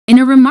In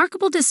a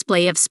remarkable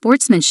display of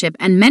sportsmanship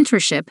and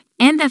mentorship,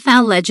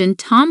 NFL legend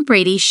Tom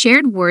Brady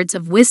shared words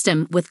of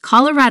wisdom with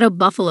Colorado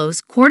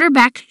Buffaloes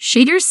quarterback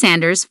Shedeur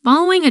Sanders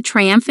following a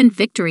triumphant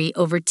victory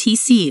over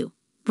TCU.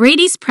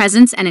 Brady's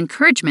presence and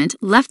encouragement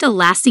left a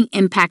lasting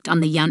impact on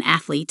the young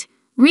athlete,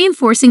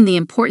 reinforcing the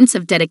importance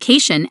of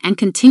dedication and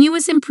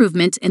continuous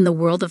improvement in the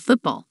world of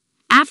football.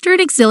 After an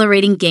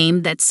exhilarating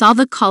game that saw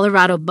the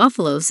Colorado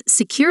Buffaloes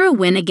secure a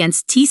win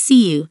against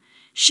TCU,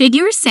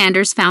 Shedeur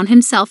Sanders found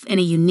himself in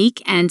a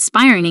unique and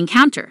inspiring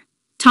encounter.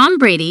 Tom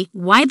Brady,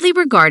 widely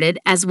regarded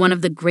as one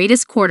of the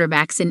greatest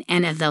quarterbacks in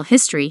NFL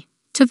history,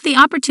 took the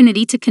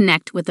opportunity to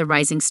connect with the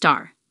rising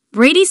star.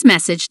 Brady's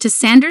message to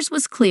Sanders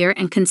was clear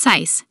and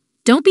concise: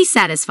 "Don't be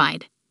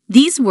satisfied."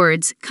 These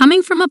words,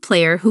 coming from a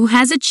player who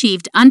has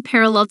achieved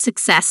unparalleled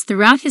success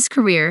throughout his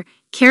career,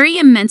 carry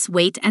immense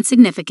weight and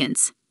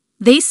significance.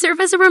 They serve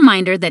as a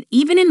reminder that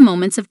even in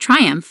moments of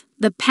triumph,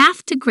 the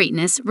path to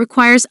greatness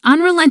requires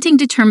unrelenting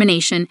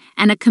determination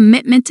and a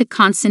commitment to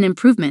constant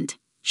improvement.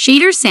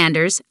 Shedeur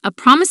Sanders, a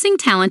promising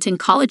talent in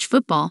college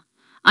football,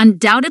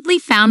 undoubtedly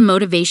found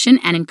motivation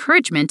and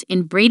encouragement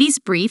in Brady's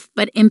brief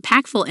but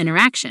impactful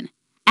interaction.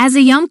 As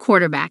a young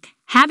quarterback,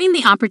 having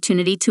the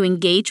opportunity to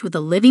engage with a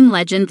living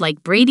legend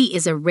like Brady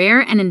is a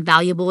rare and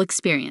invaluable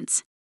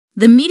experience.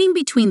 The meeting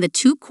between the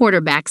two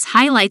quarterbacks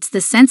highlights the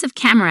sense of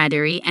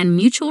camaraderie and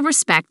mutual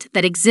respect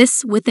that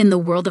exists within the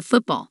world of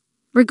football.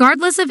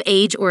 Regardless of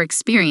age or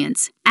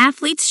experience,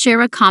 athletes share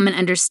a common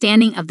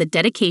understanding of the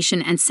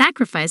dedication and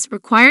sacrifice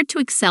required to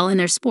excel in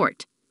their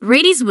sport.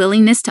 Brady's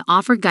willingness to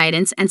offer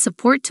guidance and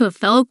support to a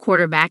fellow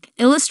quarterback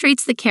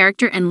illustrates the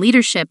character and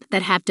leadership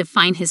that have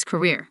defined his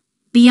career.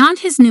 Beyond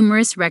his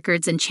numerous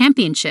records and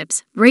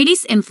championships,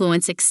 Brady's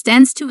influence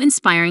extends to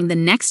inspiring the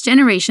next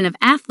generation of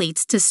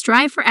athletes to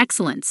strive for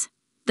excellence.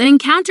 The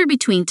encounter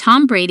between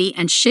Tom Brady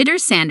and Shedeur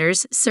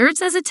Sanders serves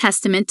as a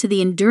testament to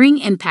the enduring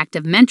impact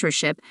of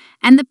mentorship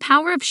and the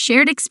power of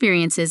shared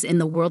experiences in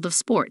the world of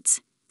sports.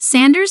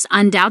 Sanders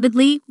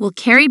undoubtedly will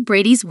carry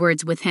Brady's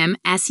words with him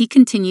as he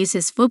continues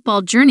his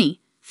football journey,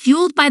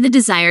 fueled by the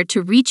desire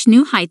to reach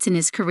new heights in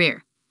his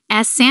career.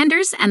 As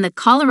Sanders and the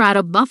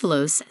Colorado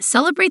Buffaloes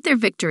celebrate their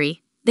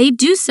victory, they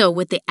do so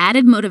with the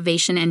added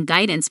motivation and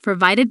guidance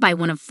provided by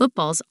one of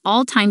football's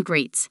all-time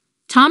greats.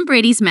 Tom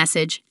Brady's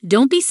message,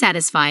 "Don't be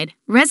satisfied,"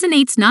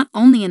 resonates not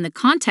only in the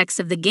context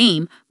of the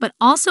game, but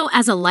also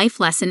as a life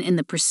lesson in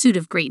the pursuit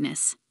of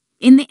greatness.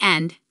 In the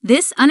end,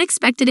 this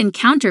unexpected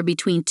encounter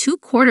between two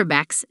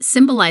quarterbacks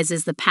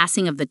symbolizes the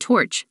passing of the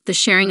torch, the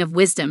sharing of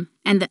wisdom,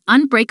 and the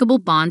unbreakable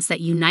bonds that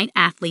unite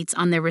athletes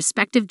on their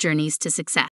respective journeys to success.